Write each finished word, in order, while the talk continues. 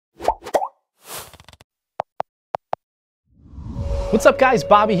What's up guys,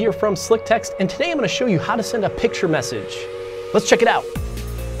 Bobby here from SlickText, and today I'm going to show you how to send a picture message. Let's check it out.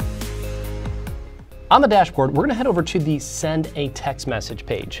 On the dashboard, we're going to head over to the Send a Text Message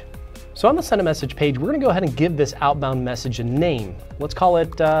page. So on the Send a Message page, we're going to go ahead and give this outbound message a name. Let's call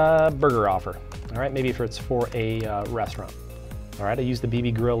it burger offer. All right, maybe if it's for a restaurant. All right, I use the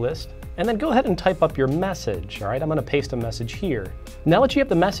BB Grill list. And then go ahead and type up your message. All right, I'm going to paste a message here. Now that you have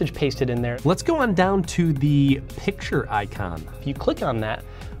the message pasted in there, let's go on down to the picture icon. If you click on that,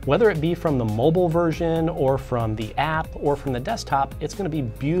 whether it be from the mobile version or from the app or from the desktop, it's going to be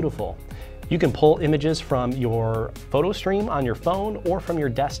beautiful. You can pull images from your photo stream on your phone or from your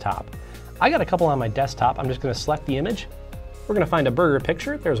desktop. I got a couple on my desktop. I'm just going to select the image. We're going to find a burger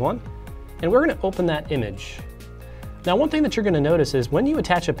picture. There's one. And we're going to open that image. Now, one thing that you're going to notice is when you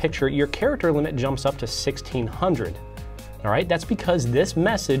attach a picture, your character limit jumps up to 1600. All right, that's because this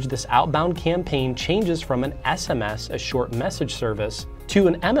message, this outbound campaign, changes from an SMS, a short message service, to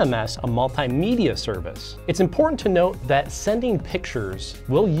an MMS, a multimedia service. It's important to note that sending pictures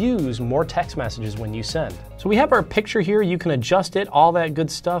will use more text messages when you send. So we have our picture here. You can adjust it, all that good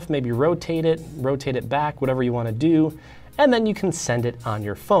stuff, maybe rotate it back, whatever you want to do, and then you can send it on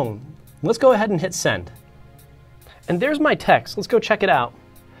your phone. Let's go ahead and hit send. And there's my text. Let's go check it out.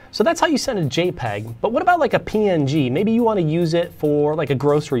 So that's how you send a JPEG, but what about like a PNG? Maybe you want to use it for like a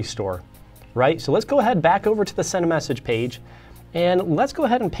grocery store, right? So let's go ahead back over to the send a message page, and let's go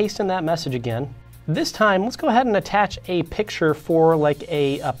ahead and paste in that message again. This time, let's go ahead and attach a picture for like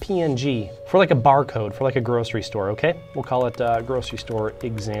a PNG, for like a barcode, for like a grocery store, okay? We'll call it grocery store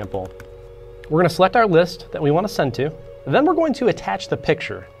example. We're going to select our list that we want to send to. Then we're going to attach the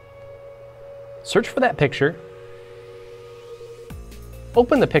picture. Search for that picture.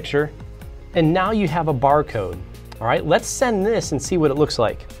 Open the picture, and now you have a barcode. All right, let's send this and see what it looks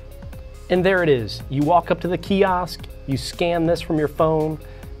like. And there it is. You walk up to the kiosk, you scan this from your phone,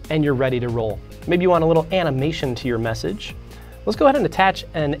 and you're ready to roll. Maybe you want a little animation to your message. Let's go ahead and attach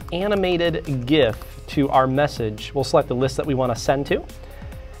an animated GIF to our message. We'll select the list that we want to send to,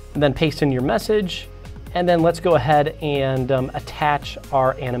 and then paste in your message, and then let's go ahead and attach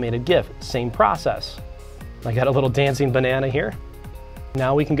our animated GIF. Same process. I got a little dancing banana here.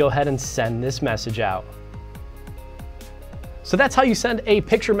 Now we can go ahead and send this message out. So that's how you send a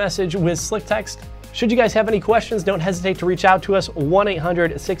picture message with SlickText. Should you guys have any questions, don't hesitate to reach out to us,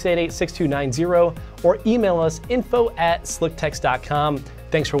 1-800-688-6290, or email us info@slicktext.com.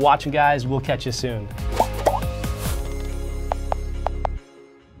 Thanks for watching, guys. We'll catch you soon.